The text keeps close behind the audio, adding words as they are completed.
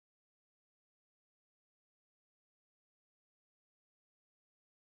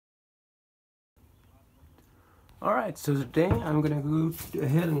Alright, so today I'm gonna go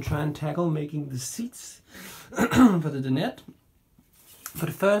ahead and try and tackle making the seats for the dinette.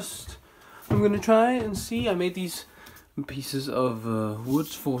 But first, I'm gonna try and see. I made these pieces of wood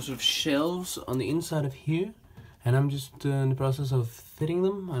for sort of shelves on the inside of here, and I'm just in the process of fitting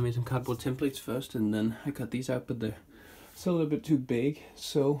them. I made some cardboard templates first, and then I cut these out, but they're still a little bit too big.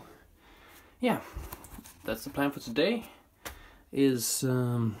 So yeah, that's the plan for today, is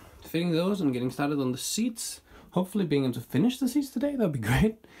fitting those and getting started on the seats. Hopefully being able to finish the seats today, that'd be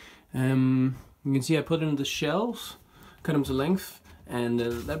great. You can see I put in the shelves, cut them to length, and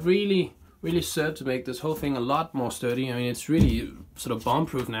that really served to make this whole thing a lot more sturdy. I mean, it's really sort of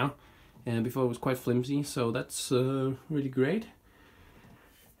bomb-proof now, and before it was quite flimsy, so that's really great.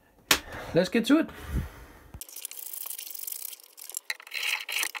 Let's get to it.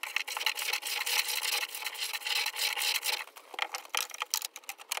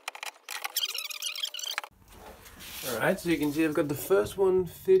 Alright, so you can see I've got the first one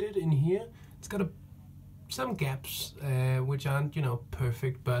fitted in here. It's got some gaps, which aren't, you know,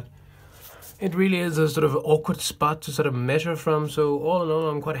 perfect, but it really is a sort of awkward spot to sort of measure from. So all in all,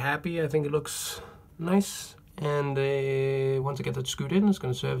 I'm quite happy. I think it looks nice, and once I get that screwed in, it's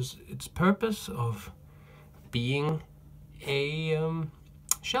going to serve its purpose of being a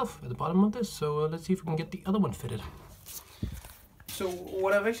shelf at the bottom of this. So let's see if we can get the other one fitted. So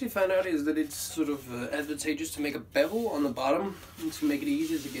what I've actually found out is that it's sort of advantageous to make a bevel on the bottom and to make it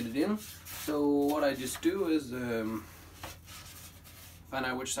easier to get it in. So what I just do is find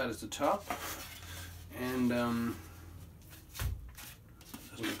out which side is the top, and doesn't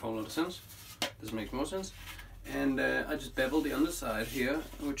make a whole lot of sense. This makes more sense. And I just bevel the underside here,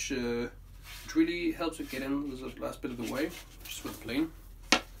 which really helps it get in the last bit of the way, just with a plane.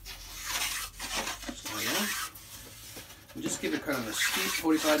 So yeah. And just give it kind of a steep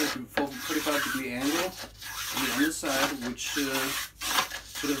 45 degree angle on the underside, which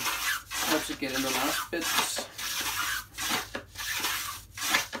sort of helps it get in the last bits.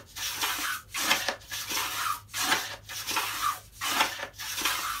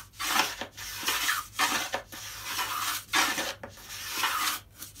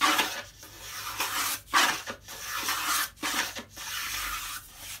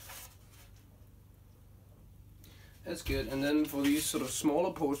 That's good. And then for these sort of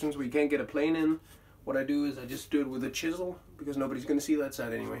smaller portions where you can't get a plane in, what I do is I just do it with a chisel, because nobody's going to see that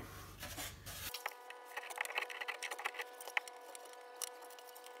side anyway.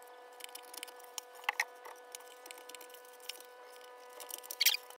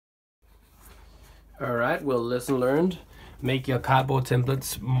 Alright, well, lesson learned. Make your cardboard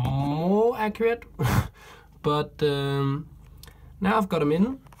templates more accurate. But now I've got them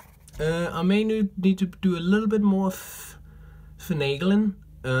in. I may need to do a little bit more finagling,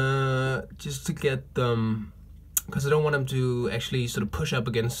 just to get them, because I don't want them to actually sort of push up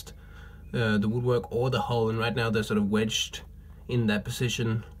against the woodwork or the hull, and right now they're sort of wedged in that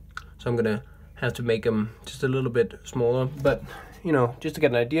position, so I'm gonna have to make them just a little bit smaller. But you know, just to get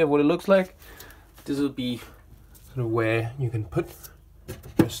an idea of what it looks like, this will be sort of where you can put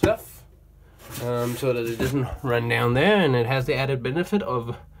your stuff, so that it doesn't run down there, and it has the added benefit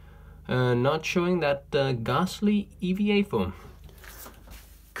of not showing that ghastly EVA foam.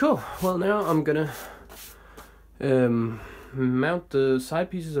 Cool. Well, now I'm gonna mount the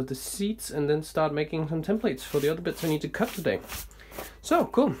side pieces of the seats and then start making some templates for the other bits I need to cut today. So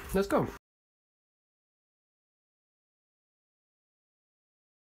cool, let's go.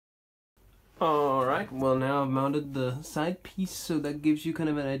 Alright, well, now I've mounted the side piece, so that gives you kind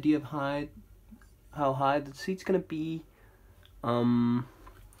of an idea of how high the seat's gonna be.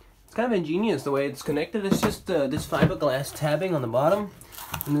 It's kind of ingenious the way it's connected. It's just this fiberglass tabbing on the bottom,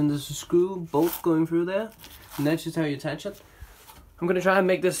 and then there's a screw bolt going through there, and that's just how you attach it. I'm gonna try and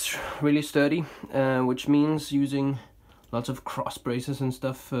make this really sturdy, which means using lots of cross braces and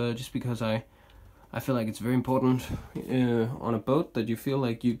stuff, just because I feel like it's very important on a boat that you feel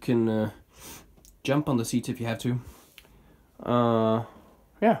like you can jump on the seats if you have to.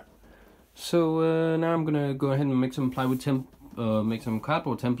 Yeah. So now I'm gonna go ahead and make some plywood make some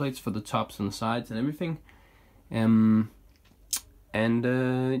cardboard templates for the tops and the sides and everything, and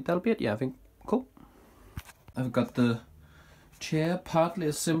that'll be it. Yeah, I think. Cool. I've got the chair partly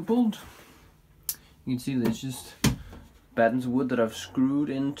assembled. You can see there's just battens of wood that I've screwed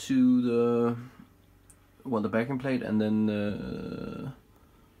into the backing plate, and then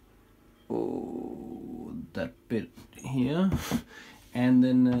that bit here. And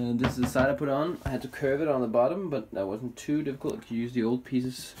then this is the side I put on. I had to curve it on the bottom, but that wasn't too difficult. I could use the old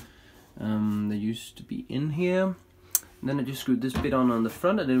pieces that used to be in here. And then I just screwed this bit on the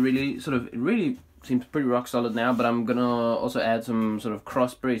front, and it really seems pretty rock solid now, but I'm gonna also add some sort of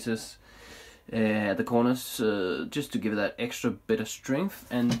cross braces at the corners, just to give it that extra bit of strength.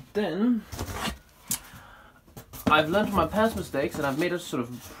 And then I've learned from my past mistakes, and I've made a sort of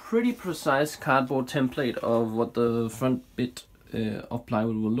pretty precise cardboard template of what the front bit of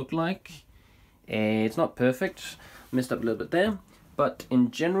plywood will look like. It's not perfect, messed up a little bit there, but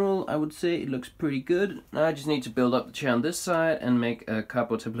in general I would say it looks pretty good. Now I just need to build up the chair on this side and make a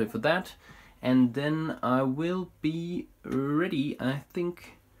cardboard template for that, and then I will be ready, I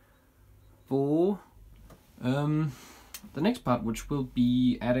think, for the next part, which will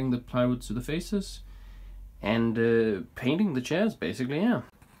be adding the plywood to the faces and painting the chairs, basically, yeah.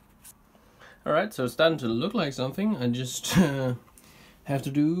 Alright, so it's starting to look like something. I just have to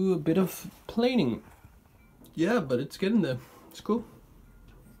do a bit of planing. Yeah, but it's getting there. It's cool.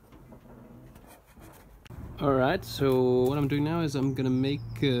 Alright, so what I'm doing now is I'm gonna make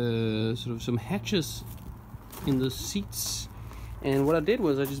sort of some hatches in the seats. And what I did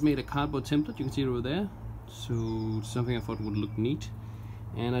was I just made a cardboard template, you can see it over there. So something I thought would look neat.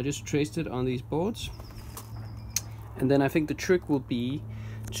 And I just traced it on these boards. And then I think the trick will be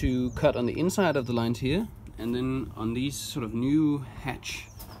to cut on the inside of the lines here, and then on these sort of new hatch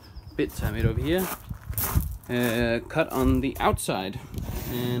bits I made over here, cut on the outside.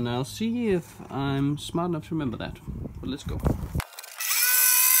 And I'll see if I'm smart enough to remember that. But let's go.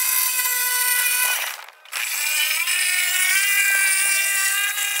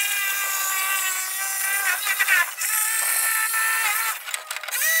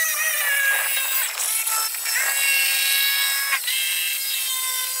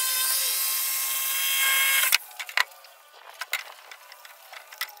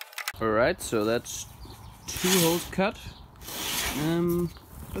 Alright, so that's 2 holes cut.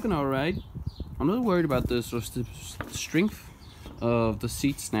 Looking alright. I'm not worried about the sort of the strength of the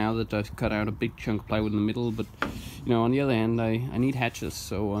seats now that I've cut out a big chunk of plywood in the middle, but you know, on the other hand, I need hatches,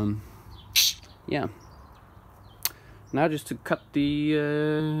 so yeah. Now just to cut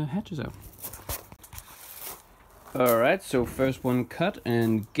the hatches out. Alright, so first one cut,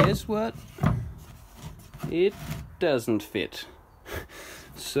 and guess what? It doesn't fit.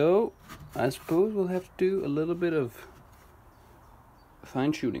 So I suppose we'll have to do a little bit of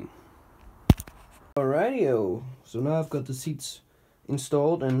fine-tuning. Alrighty-o, so now I've got the seats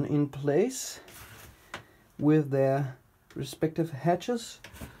installed and in place with their respective hatches.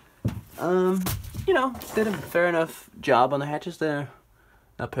 You know, did a fair enough job on the hatches. They're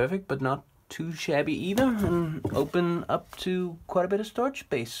not perfect, but not too shabby either, and open up to quite a bit of storage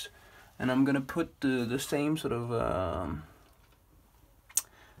space. And I'm gonna put the same sort of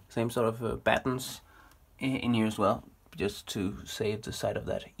battens in here as well, just to save the side of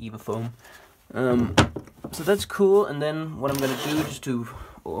that EVA foam. So that's cool. And then what I'm gonna do, just to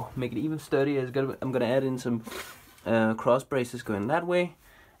make it even sturdier, is I'm gonna add in some cross braces going that way,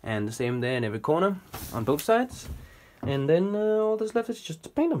 and the same there in every corner on both sides. And then all that's left is just to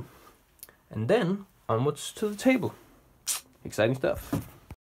paint them, and then onwards to the table. Exciting stuff.